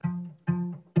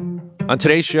On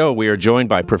today's show, we are joined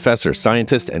by professor,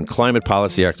 scientist, and climate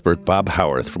policy expert Bob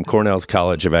Howarth from Cornell's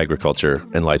College of Agriculture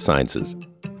and Life Sciences.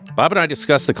 Bob and I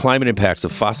discuss the climate impacts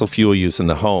of fossil fuel use in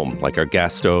the home, like our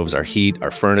gas stoves, our heat,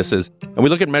 our furnaces, and we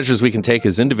look at measures we can take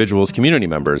as individuals, community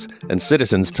members, and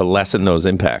citizens to lessen those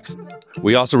impacts.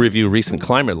 We also review recent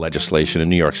climate legislation in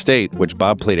New York State, which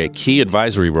Bob played a key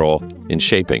advisory role in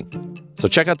shaping. So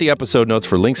check out the episode notes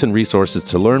for links and resources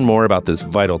to learn more about this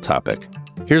vital topic.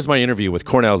 Here's my interview with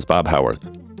Cornell's Bob Howarth.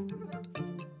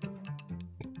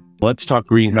 Let's talk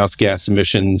greenhouse gas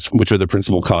emissions, which are the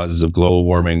principal causes of global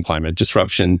warming, climate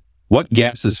disruption. What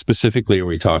gases specifically are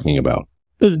we talking about?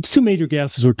 The two major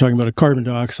gases we're talking about are carbon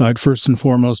dioxide, first and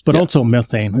foremost, but also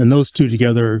methane. And those two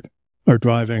together are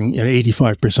driving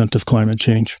 85% of climate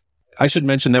change. I should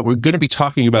mention that we're going to be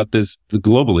talking about the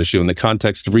global issue in the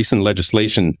context of recent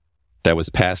legislation that was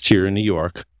passed here in New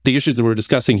York. The issues that we're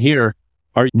discussing here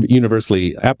are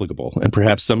universally applicable, and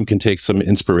perhaps some can take some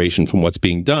inspiration from what's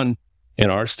being done in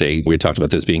our state. We talked about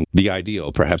this being the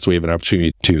ideal. Perhaps we have an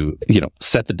opportunity to,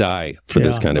 set the die for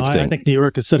this kind of thing. I think New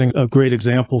York is setting a great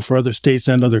example for other states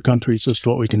and other countries as to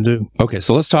what we can do. Okay,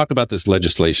 so let's talk about this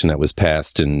legislation that was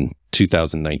passed in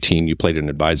 2019. You played an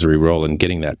advisory role in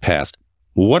getting that passed.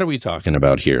 What are we talking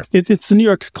about here? It's the New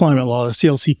York Climate Law. The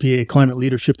CLCPA, Climate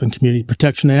Leadership and Community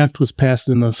Protection Act, was passed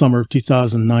in the summer of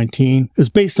 2019. It was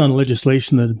based on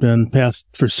legislation that had been passed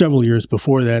for several years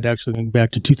before that, actually going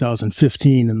back to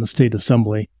 2015 in the State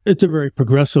Assembly. It's a very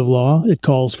progressive law. It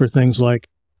calls for things like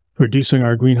reducing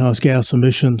our greenhouse gas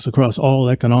emissions across all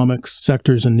economic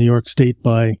sectors in New York State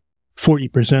by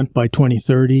 40% by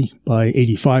 2030, by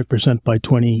 85% by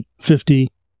 2050.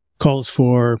 Calls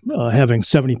for having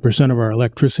 70% of our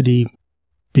electricity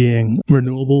being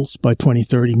renewables by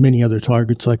 2030, many other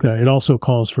targets like that. It also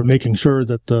calls for making sure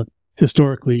that the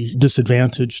historically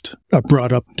disadvantaged are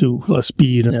brought up to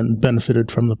speed and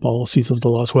benefited from the policies of the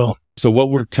law as well. So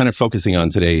what we're kind of focusing on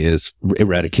today is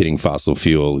eradicating fossil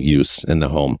fuel use in the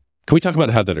home. Can we talk about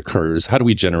how that occurs? How do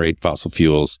we generate fossil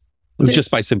fuels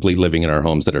just by simply living in our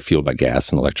homes that are fueled by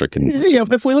gas and electric? Yeah,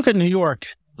 if we look at New York,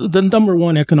 the number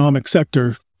one economic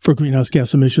sector for greenhouse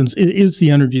gas emissions, it is the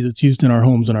energy that's used in our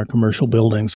homes and our commercial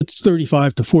buildings. It's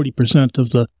 35 to 40% of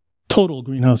the total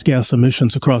greenhouse gas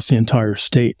emissions across the entire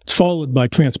state. It's followed by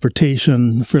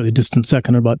transportation, a fairly distant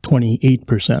second, about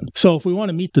 28%. So if we want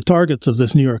to meet the targets of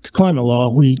this New York climate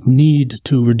law, we need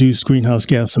to reduce greenhouse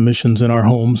gas emissions in our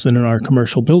homes and in our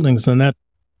commercial buildings, and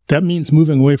that means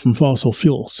moving away from fossil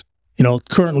fuels.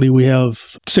 Currently we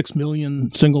have 6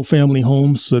 million single-family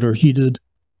homes that are heated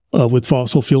with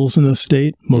fossil fuels in this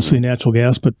state, mostly natural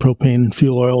gas, but propane and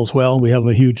fuel oil as well. We have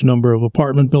a huge number of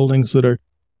apartment buildings that are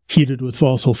heated with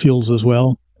fossil fuels as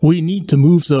well. We need to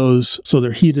move those so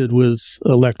they're heated with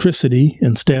electricity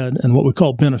instead, and what we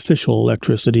call beneficial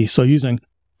electricity. So using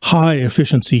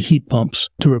high-efficiency heat pumps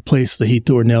to replace the heat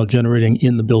that we're now generating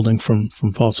in the building from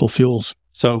fossil fuels.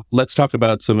 So let's talk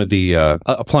about some of the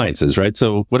appliances, right?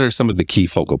 So what are some of the key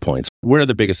focal points? Where are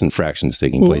the biggest infractions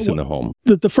taking place in the home?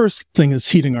 The first thing is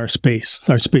heating our space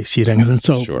heating. And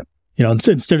so,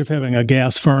 instead of having a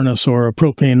gas furnace or a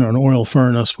propane or an oil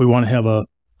furnace, we want to have a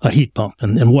heat pump.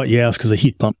 And what you ask is a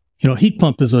heat pump. Heat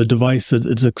pump is a device that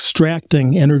is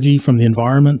extracting energy from the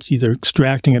environment. It's either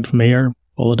extracting it from air,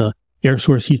 call it a air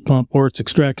source heat pump, or it's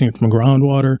extracting it from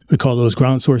groundwater. We call those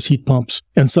ground source heat pumps.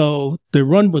 And so they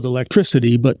run with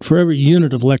electricity, but for every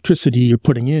unit of electricity you're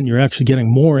putting in, you're actually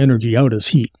getting more energy out as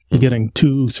heat. You're getting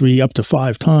 2, 3, up to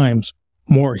 5 times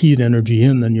more heat energy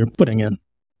in than you're putting in.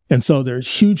 And so they're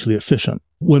hugely efficient.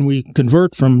 When we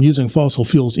convert from using fossil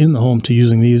fuels in the home to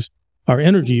using these, our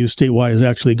energy use statewide is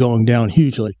actually going down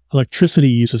hugely. Electricity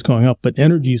use is going up, but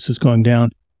energy use is going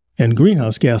down, and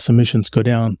greenhouse gas emissions go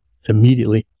down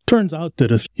immediately. Turns out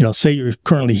that if, say you're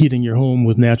currently heating your home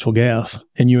with natural gas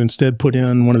and you instead put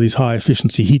in one of these high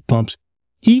efficiency heat pumps,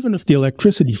 even if the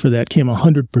electricity for that came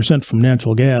 100% from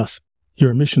natural gas,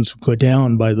 your emissions would go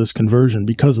down by this conversion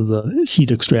because of the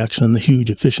heat extraction and the huge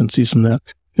efficiencies from that.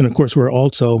 And of course, we're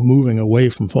also moving away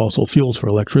from fossil fuels for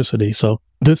electricity. So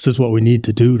this is what we need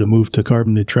to do to move to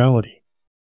carbon neutrality.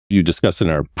 You discussed in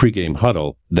our pregame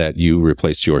huddle that you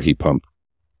replaced your heat pump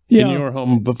in your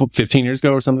home 15 years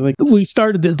ago or something like that? We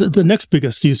started, the next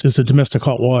biggest use is the domestic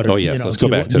hot water. Oh, yes. Let's go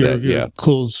back to that. Your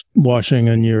clothes washing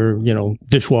and your,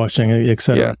 dishwashing, et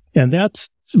cetera. Yeah. And that's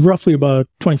roughly about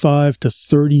 25 to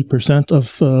 30%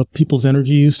 of people's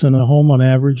energy use in a home on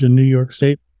average in New York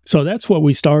State. So that's what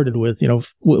we started with.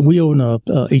 We own a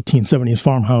 1870s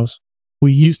farmhouse.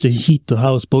 We used to heat the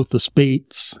house, both the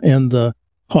spates and the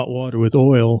hot water with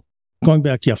oil. Going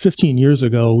back, 15 years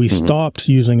ago, we stopped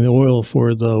using the oil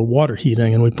for the water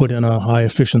heating, and we put in a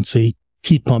high-efficiency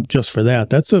heat pump just for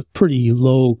that. That's a pretty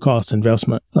low cost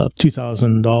investment.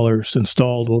 $2,000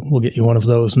 installed will get you one of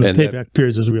those, and the payback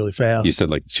periods is really fast. You said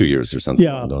like 2 years or something.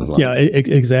 Yeah,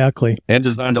 exactly. And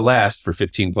designed to last for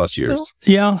 15 plus years.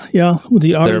 Yeah.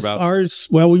 Ours,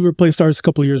 we replaced ours a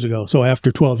couple of years ago. So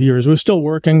after 12 years, we're still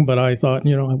working, but I thought,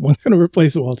 I'm going to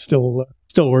replace it while it's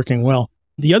still working well.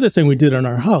 The other thing we did in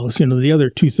our house, the other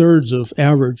 2/3 of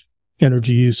average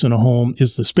energy use in a home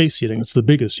is the space heating. It's the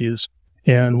biggest use.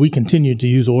 And we continued to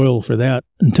use oil for that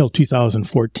until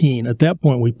 2014. At that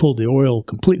point, we pulled the oil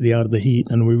completely out of the heat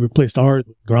and we replaced our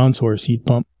ground source heat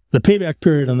pump. The payback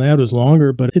period on that was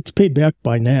longer, but it's paid back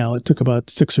by now. It took about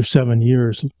 6 or 7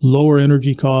 years. Lower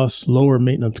energy costs, lower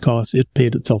maintenance costs. It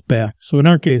paid itself back. So in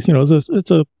our case,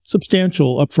 it's a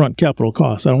substantial upfront capital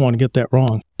cost. I don't want to get that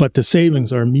wrong, but the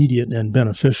savings are immediate and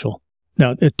beneficial.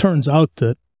 Now, it turns out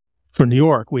that for New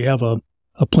York, we have a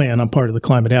plan. I'm part of the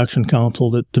Climate Action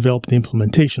Council that developed the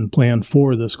implementation plan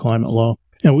for this climate law.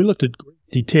 And we looked at great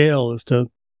detail as to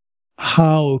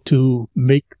how to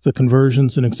make the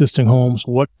conversions in existing homes,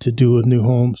 what to do with new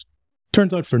homes.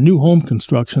 Turns out for new home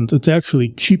constructions, it's actually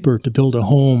cheaper to build a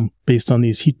home based on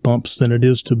these heat pumps than it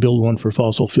is to build one for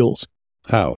fossil fuels.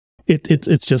 How?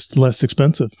 It's just less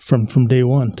expensive from day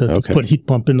one to put a heat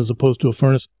pump in as opposed to a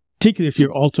furnace, particularly if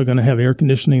you're also going to have air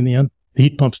conditioning in the end. The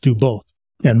heat pumps do both.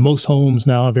 And most homes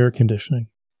now have air conditioning.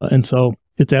 And so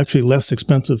it's actually less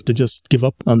expensive to just give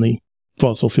up on the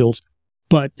fossil fuels.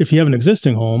 But if you have an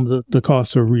existing home, the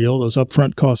costs are real. Those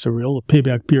upfront costs are real. The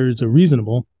payback periods are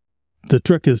reasonable. The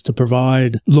trick is to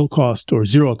provide low-cost or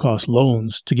zero-cost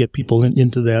loans to get people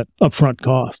into that upfront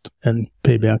cost and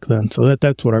pay back then. So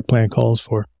that's what our plan calls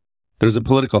for. There's a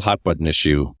political hot-button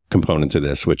issue component to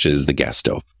this, which is the gas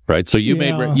stove, right? So you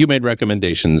made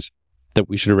recommendations that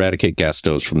we should eradicate gas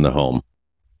stoves from the home.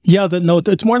 Yeah,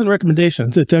 it's more than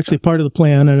recommendations. It's actually part of the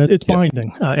plan, and it's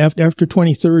binding. After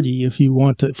 2030, if you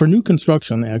want to, for new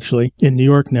construction, actually, in New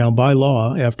York now, by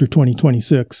law, after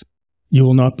 2026, you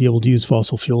will not be able to use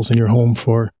fossil fuels in your home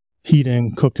for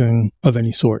heating, cooking of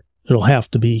any sort. It'll have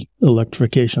to be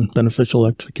electrification, beneficial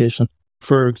electrification.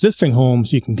 For existing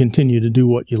homes, you can continue to do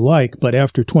what you like, but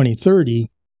after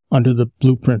 2030, under the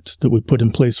blueprint that we put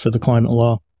in place for the climate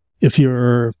law, if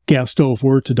your gas stove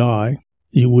were to die,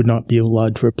 you would not be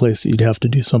allowed to replace it. You'd have to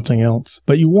do something else.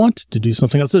 But you want to do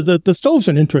something else. The stove's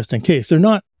an interesting case. They're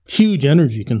not huge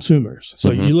energy consumers.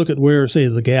 So you look at where, say,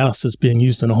 the gas is being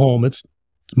used in a home. It's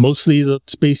mostly the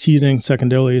space heating.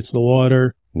 Secondarily, it's the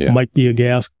water. Yeah. It might be a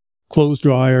gas clothes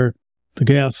dryer. The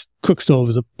gas cook stove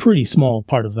is a pretty small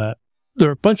part of that. There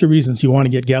are a bunch of reasons you want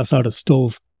to get gas out of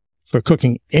stove for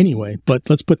cooking anyway, but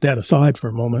let's put that aside for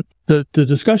a moment. The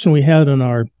discussion we had in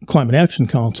our Climate Action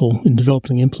Council in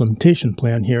developing the implementation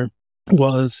plan here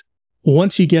was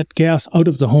once you get gas out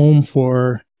of the home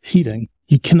for heating,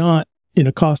 you cannot, in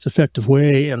a cost-effective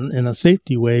way and in a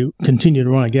safety way, continue to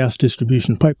run a gas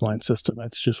distribution pipeline system.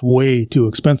 That's just way too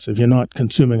expensive. You're not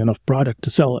consuming enough product to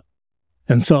sell it.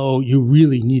 And so you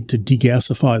really need to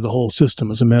degasify the whole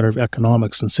system as a matter of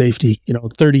economics and safety.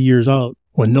 30 years out,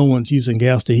 when no one's using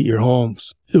gas to heat your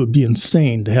homes, it would be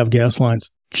insane to have gas lines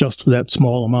just for that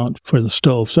small amount for the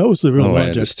stove. So that was the real logic. I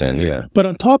understand, yeah. But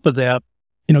on top of that,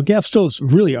 gas stoves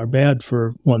really are bad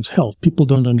for one's health. People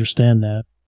don't understand that.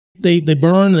 They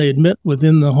burn, they emit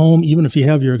within the home, even if you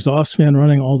have your exhaust fan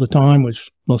running all the time,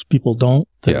 which most people don't.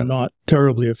 They're not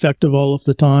terribly effective all of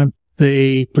the time.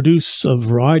 They produce a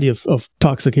variety of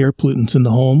toxic air pollutants in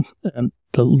the home. And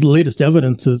the latest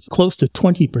evidence is close to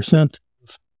 20%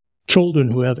 of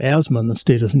children who have asthma in the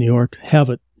state of New York have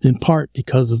it in part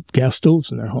because of gas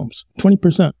stoves in their homes.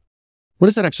 20%. What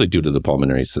does that actually do to the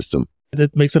pulmonary system?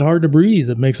 It makes it hard to breathe.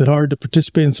 It makes it hard to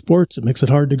participate in sports. It makes it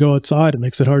hard to go outside. It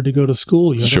makes it hard to go to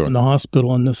school. You end up in the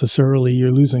hospital unnecessarily.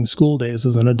 You're losing school days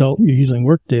as an adult. You're using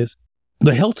work days.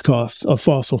 The health costs of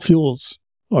fossil fuels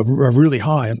are really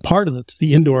high, and part of it's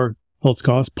the indoor health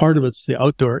costs. Part of it's the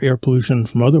outdoor air pollution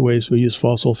from other ways we use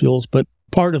fossil fuels. But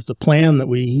part of the plan that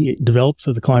we developed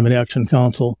for the Climate Action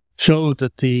Council showed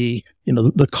that the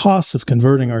costs of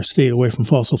converting our state away from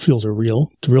fossil fuels are real.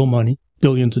 It's real money,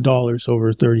 billions of dollars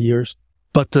over 30 years.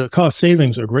 But the cost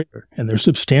savings are greater, and they're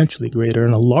substantially greater.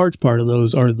 And a large part of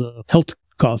those are the health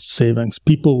cost savings.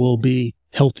 People will be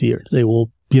healthier. They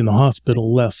will be in the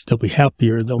hospital less. They'll be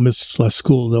happier. They'll miss less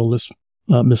school.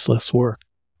 They'll miss less work.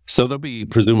 So there'll be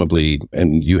presumably,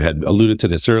 and you had alluded to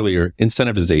this earlier,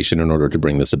 incentivization in order to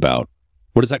bring this about.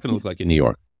 What is that going to look like in New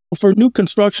York? For new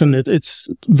construction, it's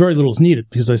very little is needed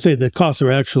because I say the costs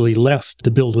are actually less to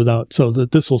build without. So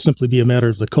that this will simply be a matter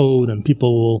of the code, and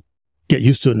people will get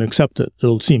used to it and accept it.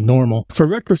 It'll seem normal. For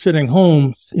retrofitting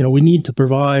homes, we need to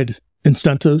provide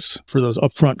incentives for those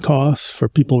upfront costs for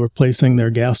people replacing their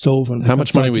gas stove. And how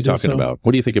much money are we talking about?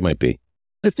 What do you think it might be?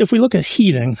 If we look at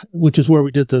heating, which is where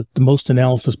we did the most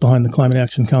analysis behind the Climate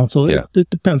Action Council, it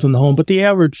depends on the home. But the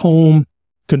average home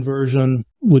conversion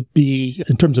would be,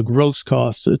 in terms of gross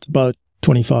costs, it's about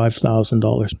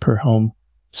 $25,000 per home.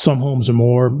 Some homes are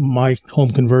more. My home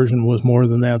conversion was more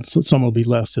than that. So some will be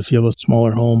less if you have a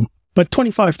smaller home. But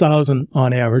 $25,000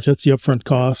 on average, that's the upfront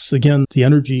costs. Again, the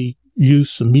energy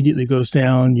use immediately goes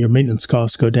down. Your maintenance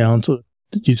costs go down. So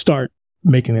you start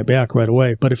making it back right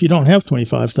away. But if you don't have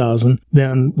 $25,000,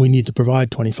 then we need to provide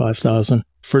 $25,000.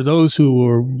 For those who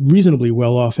are reasonably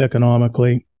well off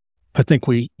economically, I think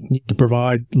we need to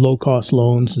provide low-cost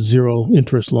loans, zero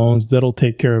interest loans. That'll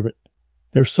take care of it.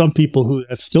 There's some people who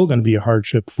that's still going to be a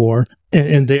hardship for,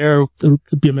 and there it'll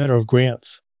be a matter of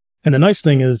grants. And the nice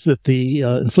thing is that the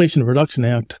Inflation Reduction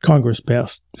Act Congress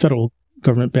passed, federal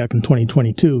government back in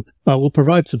 2022, will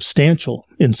provide substantial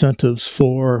incentives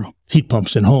for heat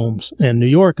pumps in homes. And New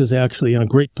York is actually in a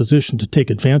great position to take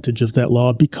advantage of that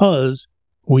law because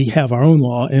we have our own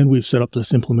law and we've set up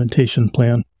this implementation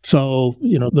plan. So,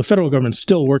 the federal government's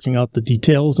still working out the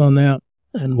details on that,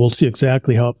 and we'll see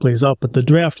exactly how it plays out. But the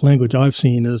draft language I've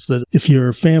seen is that if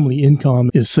your family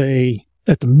income is, say,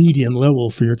 at the median level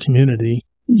for your community,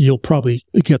 you'll probably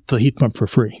get the heat pump for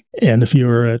free. And if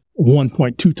you're at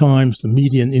 1.2 times the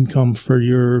median income for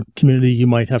your community, you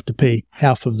might have to pay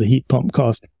half of the heat pump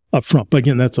cost up front. But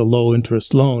again, that's a low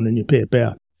interest loan and you pay it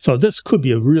back. So this could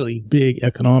be a really big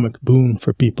economic boon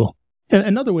for people. And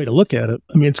another way to look at it,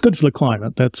 it's good for the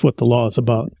climate. That's what the law is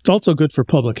about. It's also good for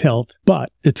public health,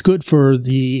 but it's good for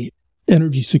the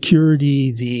energy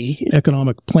security, the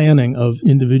economic planning of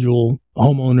individual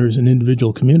homeowners and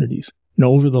individual communities.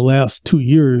 Over the last 2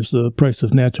 years, the price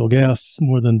of natural gas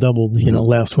more than doubled,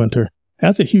 last winter.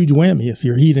 That's a huge whammy if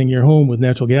you're heating your home with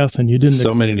natural gas and you didn't.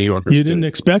 So many New Yorkers. You didn't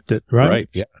expect it, right? Right.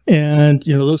 Yeah. And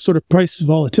those sort of price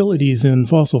volatilities in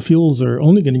fossil fuels are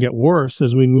only going to get worse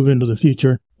as we move into the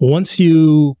future. Once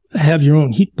you have your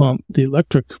own heat pump, the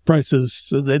electric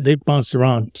prices they've bounced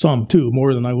around some too,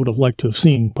 more than I would have liked to have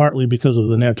seen, partly because of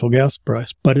the natural gas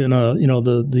price. But in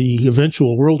the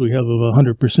eventual world we have of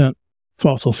 100%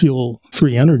 fossil fuel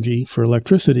free energy for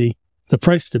electricity, the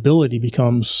price stability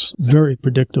becomes very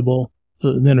predictable.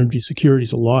 The energy security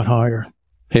is a lot higher.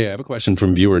 Hey, I have a question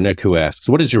from viewer Nick who asks,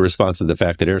 what is your response to the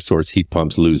fact that air source heat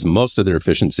pumps lose most of their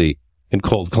efficiency in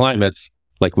cold climates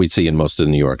like we see in most of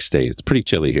New York State? It's pretty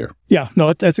chilly here. Yeah,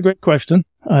 no, that's a great question.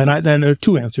 And there are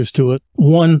two answers to it.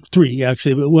 Three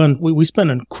actually. But one, we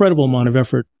spent an incredible amount of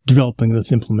effort developing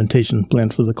this implementation plan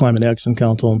for the Climate Action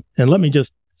Council. And let me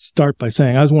just start by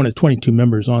saying I was one of 22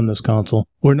 members on this council.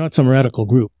 We're not some radical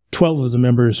group. 12 of the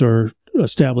members are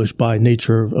established by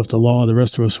nature of the law. The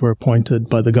rest of us were appointed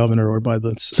by the governor or by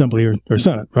the Assembly or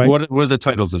Senate, right? What are the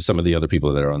titles of some of the other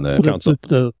people that are on the council?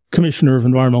 The Commissioner of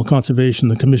Environmental Conservation,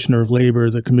 the Commissioner of Labor,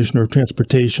 the Commissioner of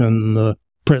Transportation, the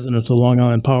President of the Long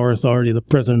Island Power Authority, the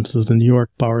President of the New York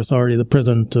Power Authority, the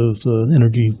President of the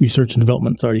Energy Research and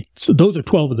Development Authority. So those are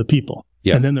 12 of the people.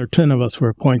 Yeah. And then there are 10 of us who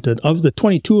were appointed. Of the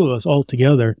 22 of us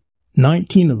altogether,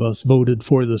 19 of us voted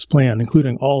for this plan,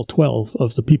 including all 12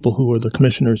 of the people who were the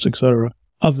commissioners, etc.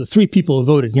 Of the 3 people who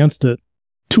voted against it,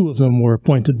 2 of them were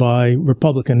appointed by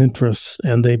Republican interests,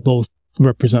 and they both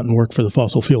represent and work for the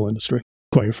fossil fuel industry,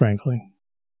 quite frankly.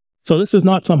 So this is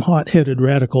not some hot-headed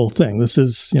radical thing. This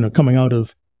is, coming out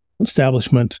of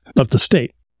establishment of the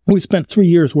state. We spent 3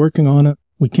 years working on it.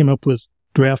 We came up with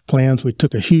draft plans. We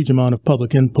took a huge amount of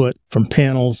public input from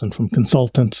panels and from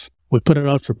consultants. We put it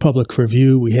out for public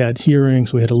review. We had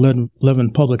hearings. We had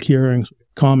 11 public hearings,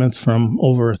 comments from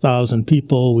over 1,000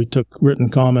 people. We took written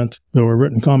comments. There were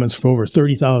written comments from over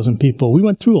 30,000 people. We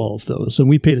went through all of those and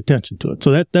we paid attention to it.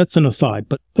 So that's an aside.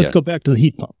 But let's go back to the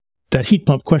heat pump. That heat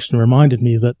pump question reminded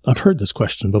me that I've heard this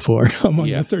question before among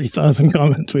the 30,000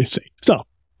 comments we've seen. So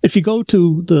if you go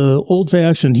to the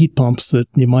old-fashioned heat pumps that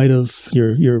you might have,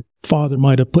 your father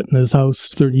might have put in his house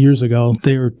 30 years ago,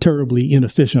 they are terribly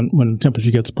inefficient when the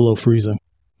temperature gets below freezing.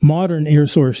 Modern air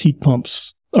source heat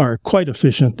pumps are quite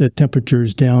efficient at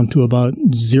temperatures down to about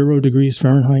 0 degrees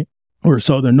Fahrenheit or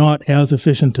so. They're not as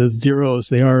efficient as 0 as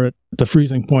they are at the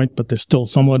freezing point, but they're still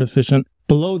somewhat efficient.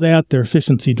 Below that, their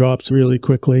efficiency drops really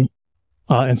quickly.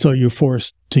 And so you're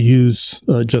forced to use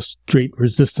just straight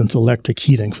resistance electric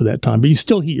heating for that time. But you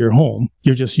still heat your home.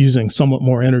 You're just using somewhat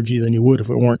more energy than you would if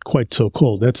it weren't quite so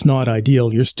cold. That's not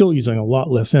ideal. You're still using a lot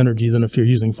less energy than if you're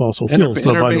using fossil fuels.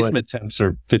 And our basement temps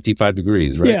are 55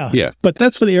 degrees, right? Yeah. But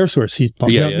that's for the air source heat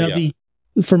pump. Now,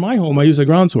 For my home, I use a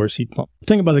ground source heat pump. The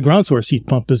thing about the ground source heat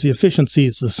pump is the efficiency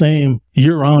is the same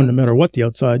year-round no matter what the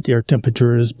outside air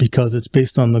temperature is because it's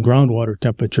based on the groundwater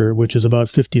temperature, which is about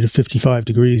 50 to 55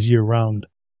 degrees year-round.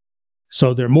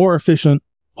 So they're more efficient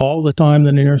all the time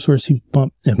than an air source heat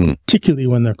pump, and particularly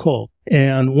when they're cold.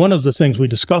 And one of the things we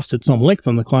discussed at some length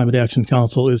on the Climate Action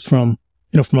Council is from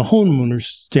a homeowner's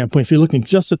standpoint, if you're looking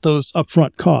just at those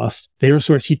upfront costs, the air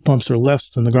source heat pumps are less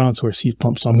than the ground source heat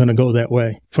pumps. So I'm going to go that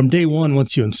way. From day one,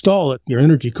 once you install it, your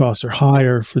energy costs are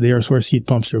higher for the air source heat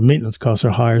pumps. Your maintenance costs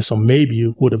are higher. So maybe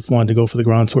you would have wanted to go for the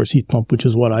ground source heat pump, which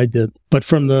is what I did. But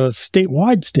from the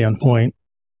statewide standpoint,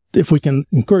 if we can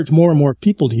encourage more and more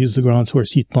people to use the ground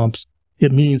source heat pumps,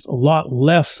 it means a lot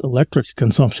less electric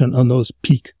consumption on those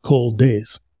peak cold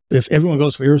days. If everyone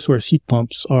goes for air source heat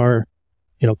pumps,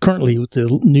 currently with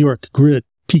the New York grid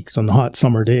peaks on the hot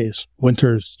summer days.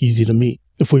 Winter's easy to meet.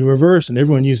 If we reverse and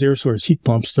everyone used air source heat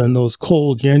pumps, then those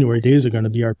cold January days are going to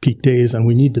be our peak days, and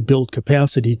we need to build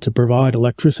capacity to provide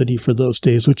electricity for those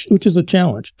days, which is a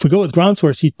challenge. If we go with ground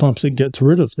source heat pumps, it gets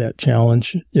rid of that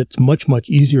challenge. It's much, much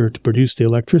easier to produce the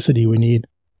electricity we need.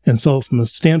 And so from the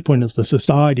standpoint of the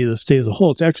society, the state as a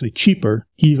whole, it's actually cheaper,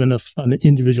 even if on an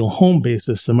individual home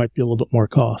basis, there might be a little bit more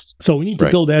cost. So we need to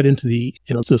build that into the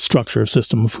structure of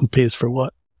system of who pays for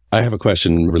what. I have a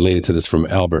question related to this from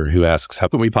Albert, who asks, how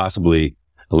can we possibly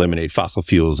eliminate fossil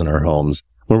fuels in our homes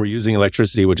when we're using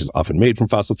electricity, which is often made from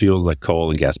fossil fuels like coal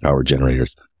and gas power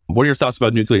generators? What are your thoughts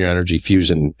about nuclear energy,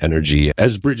 fusion energy,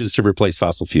 as bridges to replace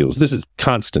fossil fuels? This is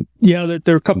constant. Yeah,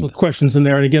 there are a couple of questions in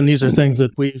there. And again, these are things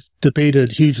that we've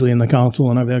debated hugely in the council,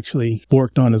 and I've actually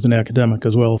worked on as an academic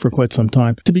as well for quite some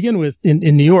time. To begin with, in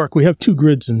New York, we have two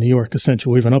grids in New York,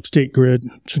 essentially. We have an upstate grid,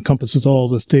 which encompasses all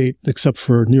of the state, except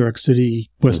for New York City,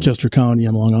 Westchester County,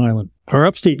 and Long Island. Our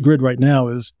upstate grid right now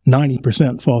is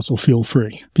 90% fossil fuel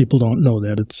free. People don't know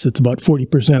that. It's about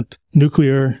 40%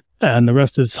 nuclear, and the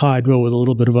rest is hydro with a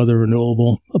little bit of other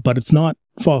renewable, but it's not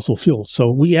fossil fuel.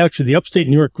 So the upstate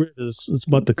New York grid is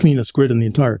about the cleanest grid in the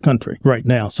entire country right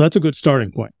now. So that's a good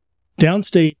starting point.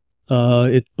 Downstate,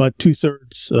 it's about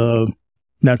 2/3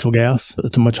 natural gas.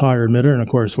 It's a much higher emitter. And of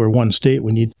course, we're one state.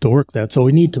 We need to work that. So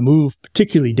we need to move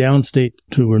particularly downstate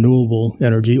to renewable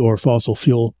energy or fossil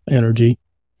fuel energy.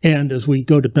 And as we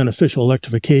go to beneficial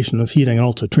electrification of heating and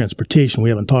also transportation, we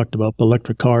haven't talked about the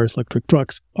electric cars, electric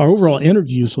trucks, our overall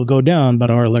energy use will go down, but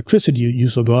our electricity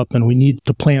use will go up, and we need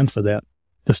to plan for that.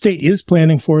 The state is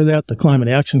planning for that. The Climate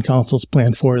Action Council's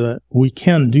planned for that. We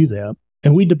can do that.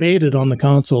 And we debated on the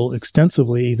council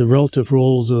extensively the relative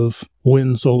roles of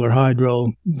wind, solar,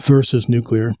 hydro versus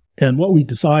nuclear. And what we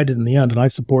decided in the end, and I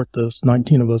support this,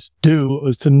 19 of us do,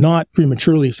 is to not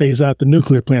prematurely phase out the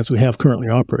nuclear plants we have currently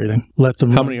operating. Let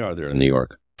them How many are there in New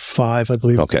York? 5, I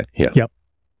believe. Okay, yeah. Yep.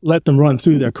 Let them run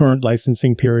through their current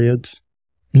licensing periods,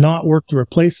 not work to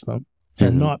replace them,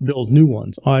 and not build new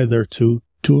ones either to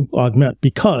augment,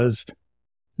 because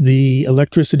the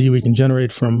electricity we can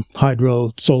generate from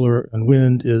hydro, solar, and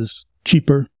wind is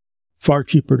cheaper, far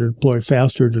cheaper to deploy,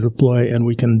 faster to deploy, and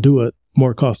we can do it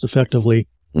more cost effectively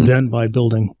than by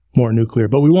building more nuclear.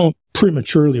 But we won't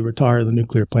prematurely retire the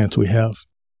nuclear plants we have.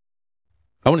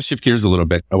 I want to shift gears a little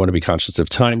bit. I want to be conscious of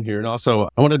time here. And also,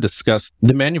 I want to discuss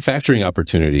the manufacturing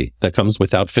opportunity that comes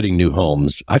with outfitting new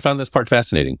homes. I found this part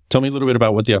fascinating. Tell me a little bit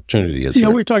about what the opportunity is. Yeah,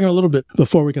 we were talking a little bit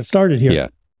before we got started here. Yeah.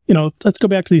 Let's go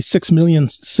back to these 6 million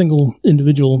single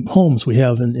individual homes we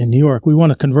have in New York. We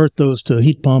want to convert those to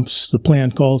heat pumps. The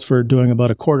plan calls for doing about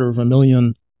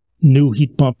 250,000 new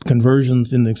heat pump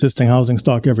conversions in the existing housing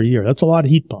stock every year. That's a lot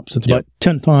of heat pumps. It's about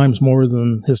 10 times more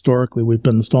than historically we've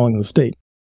been installing in the state.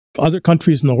 Other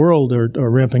countries in the world are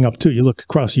ramping up too. You look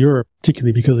across Europe,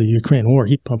 particularly because of the Ukraine war,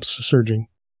 heat pumps are surging.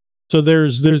 So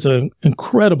there's an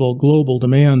incredible global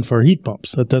demand for heat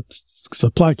pumps. That's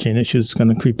supply chain issues going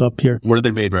to creep up here. Where are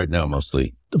they made right now,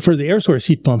 mostly? For the air source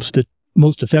heat pumps, the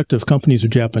most effective companies are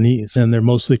Japanese, and they're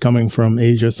mostly coming from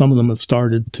Asia. Some of them have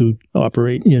started to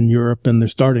operate in Europe, and they're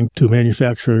starting to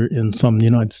manufacture in some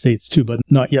United States too, but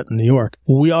not yet in New York.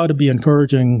 We ought to be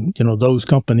encouraging, those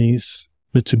companies,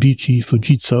 Mitsubishi,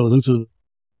 Fujitsu, those are the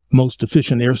most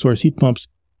efficient air source heat pumps.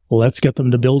 Let's get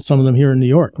them to build some of them here in New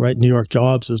York, right? New York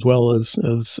jobs as well as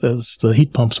the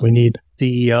heat pumps we need.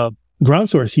 The ground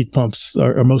source heat pumps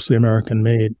are mostly American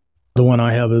made. The one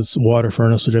I have is water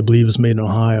furnace, which I believe is made in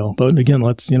Ohio. But again,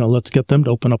 let's get them to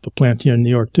open up a plant here in New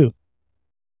York too.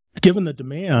 Given the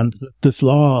demand that this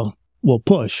law will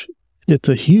push, it's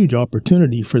a huge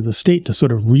opportunity for the state to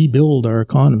sort of rebuild our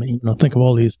economy. Think of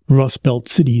all these Rust Belt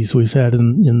cities we've had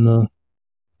in the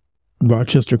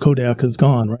Rochester, Kodak is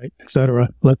gone, right, et cetera.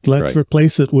 Let's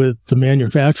replace it with the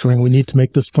manufacturing we need to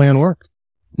make this plan work.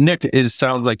 Nick, it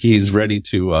sounds like he's ready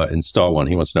to install one.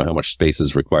 He wants to know how much space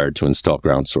is required to install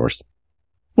ground source.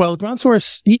 Well, ground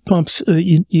source heat pumps,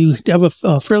 you have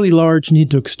a fairly large need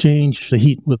to exchange the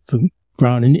heat with the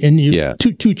ground. And you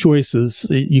two choices.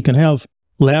 You can have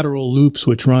lateral loops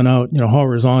which run out,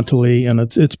 horizontally, and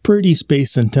it's pretty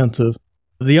space intensive.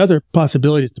 The other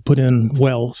possibility is to put in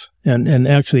wells. And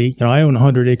actually, I own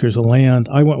 100 acres of land.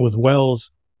 I went with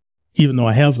wells, even though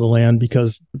I have the land,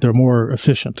 because they're more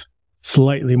efficient.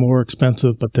 Slightly more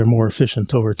expensive, but they're more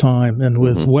efficient over time. And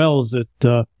with wells,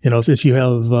 if you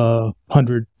have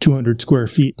 100, 200 square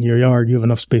feet in your yard, you have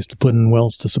enough space to put in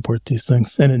wells to support these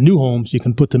things. And in new homes, you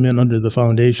can put them in under the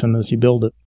foundation as you build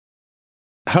it.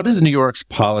 How does New York's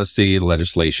policy,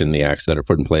 legislation, the acts that are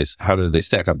put in place, how do they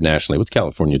stack up nationally? What's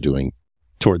California doing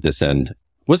toward this end?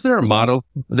 Was there a model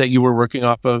that you were working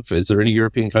off of? Is there any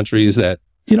European countries that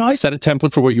set a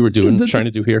template for what you were trying to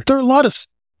do here? There are a lot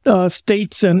of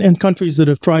states and countries that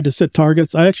have tried to set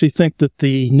targets. I actually think that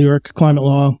the New York climate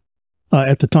law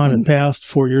at the time it passed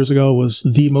 4 years ago was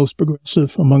the most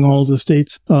progressive among all of the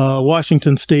states.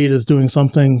 Washington State is doing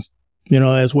something,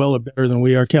 as well or better than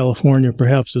we are. California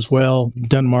perhaps as well.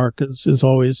 Denmark is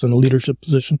always in a leadership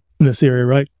position in this area,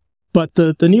 right? But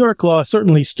the New York law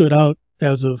certainly stood out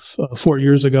as of 4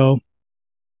 years ago.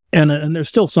 And there's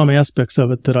still some aspects of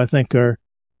it that I think are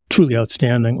truly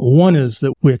outstanding. One is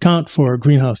that we account for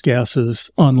greenhouse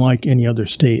gases unlike any other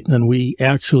state, and we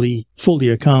actually fully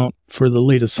account for the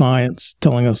latest science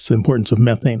telling us the importance of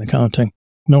methane accounting.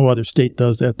 No other state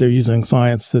does that. They're using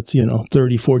science that's,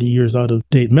 30, 40 years out of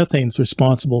date. Methane's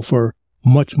responsible for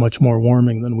much, much more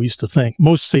warming than we used to think.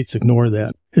 Most states ignore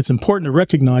that. It's important to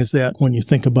recognize that when you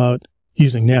think about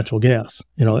using natural gas.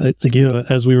 Again,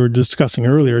 as we were discussing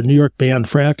earlier, New York banned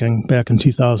fracking back in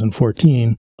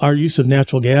 2014. Our use of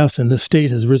natural gas in this state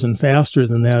has risen faster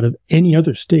than that of any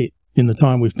other state in the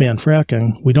time we've banned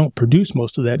fracking. We don't produce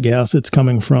most of that gas. It's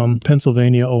coming from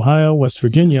Pennsylvania, Ohio, West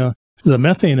Virginia. The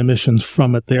methane emissions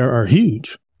from it there are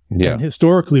huge. Yeah. And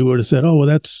historically, we would have said, oh, well,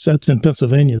 that's in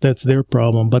Pennsylvania. That's their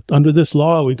problem. But under this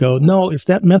law, we go, no, if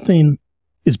that methane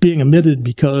is being emitted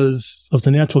because of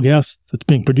the natural gas that's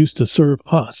being produced to serve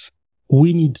us,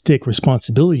 we need to take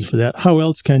responsibility for that. How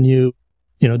else can you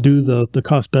do the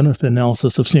cost-benefit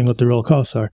analysis of seeing what the real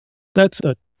costs are? That's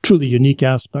a truly unique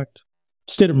aspect.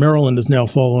 The state of Maryland is now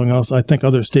following us. I think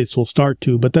other states will start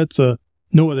to, but that's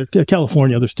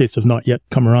California, other states have not yet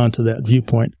come around to that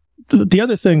viewpoint. The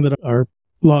other thing that our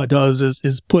law does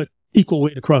is put equal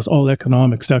weight across all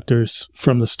economic sectors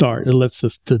from the start. It lets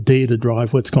us the data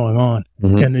drive what's going on.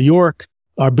 In New York,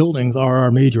 our buildings are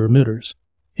our major emitters.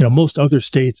 Most other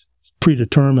states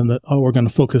predetermine that, we're going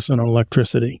to focus on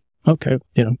electricity. Okay,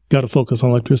 got to focus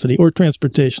on electricity or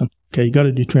transportation. Okay, you got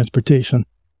to do transportation.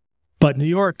 But New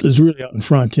York is really out in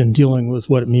front in dealing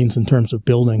with what it means in terms of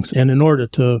buildings. And in order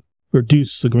to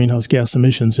reduce the greenhouse gas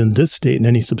emissions in this state in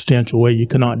any substantial way, you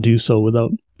cannot do so without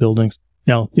buildings.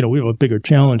 Now, we have a bigger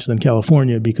challenge than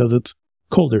California because it's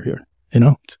colder here.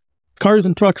 Cars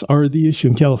and trucks are the issue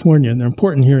in California, and they're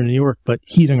important here in New York, but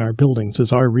heating our buildings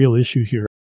is our real issue here.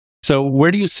 So where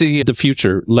do you see the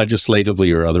future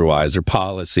legislatively or otherwise, or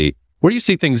policy? Where do you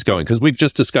see things going? Because we've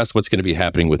just discussed what's going to be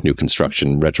happening with new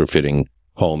construction, retrofitting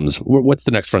homes. What's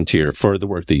the next frontier for the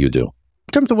work that you do?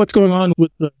 In terms of what's going on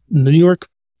with the New York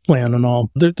plan and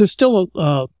all, there's still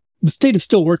the state is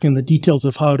still working the details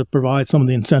of how to provide some of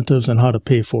the incentives and how to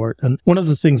pay for it. And one of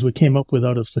the things we came up with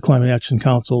out of the Climate Action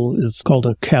Council is called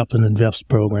a cap and invest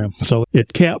program. So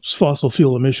it caps fossil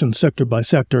fuel emissions sector by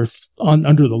sector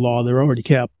under the law. They're already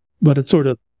capped, but it sort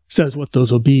of says what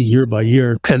those will be year by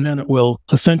year. And then it will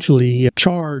essentially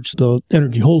charge the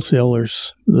energy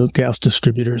wholesalers, the gas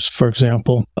distributors, for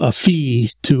example, a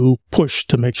fee to push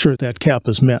to make sure that cap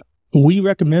is met. We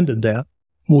recommended that.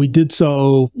 We did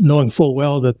so knowing full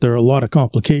well that there are a lot of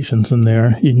complications in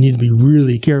there. You need to be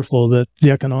really careful that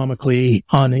the economically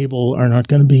unable are not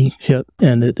going to be hit.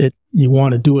 And you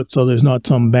want to do it so there's not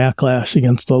some backlash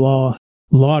against the law.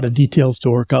 A lot of details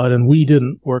to work out, and we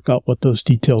didn't work out what those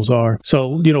details are.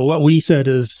 So, what we said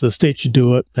is the state should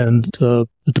do it, and the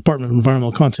Department of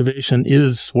Environmental Conservation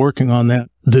is working on that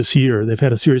this year. They've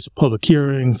had a series of public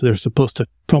hearings. They're supposed to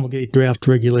promulgate draft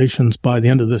regulations by the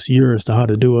end of this year as to how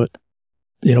to do it.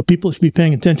 People should be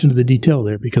paying attention to the detail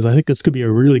there, because I think this could be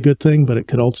a really good thing, but it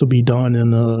could also be done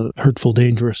in a hurtful,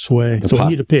 dangerous way. So we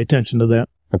need to pay attention to that.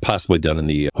 Or possibly done in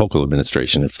the Hochul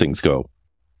administration if things go.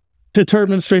 It's her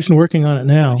administration working on it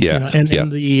now. Yeah.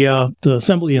 And the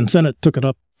Assembly and Senate took it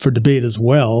up for debate as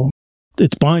well.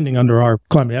 It's binding under our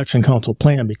Climate Action Council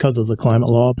plan because of the climate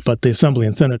law, but the Assembly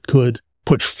and Senate could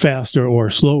push faster or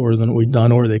slower than we'd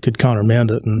done, or they could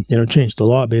countermand it and, change the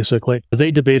law, basically.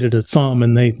 They debated it some,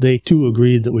 and they too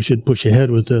agreed that we should push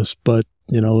ahead with this, but,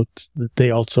 they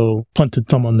also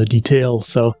punted some on the details.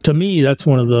 So to me, that's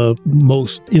one of the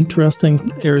most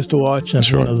interesting areas to watch, and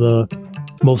one of the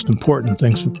most important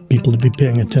things for people to be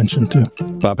paying attention to.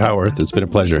 Bob Howarth, it's been a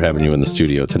pleasure having you in the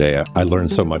studio today. I learn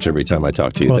so much every time I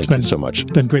talk to you. Thank you so much.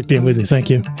 It's been great being with you. Thank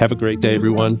you. Have a great day,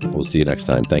 everyone. We'll see you next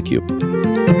time. Thank you.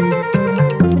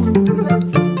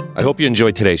 I hope you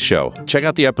enjoyed today's show. Check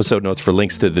out the episode notes for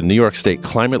links to the New York State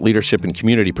Climate Leadership and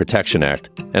Community Protection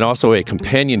Act, and also a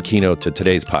companion keynote to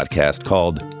today's podcast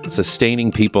called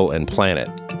Sustaining People and Planet: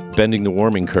 Bending the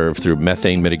Warming Curve Through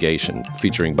Methane Mitigation,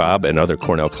 featuring Bob and other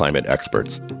Cornell climate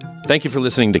experts. Thank you for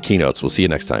listening to Keynotes. We'll see you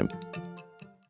next time.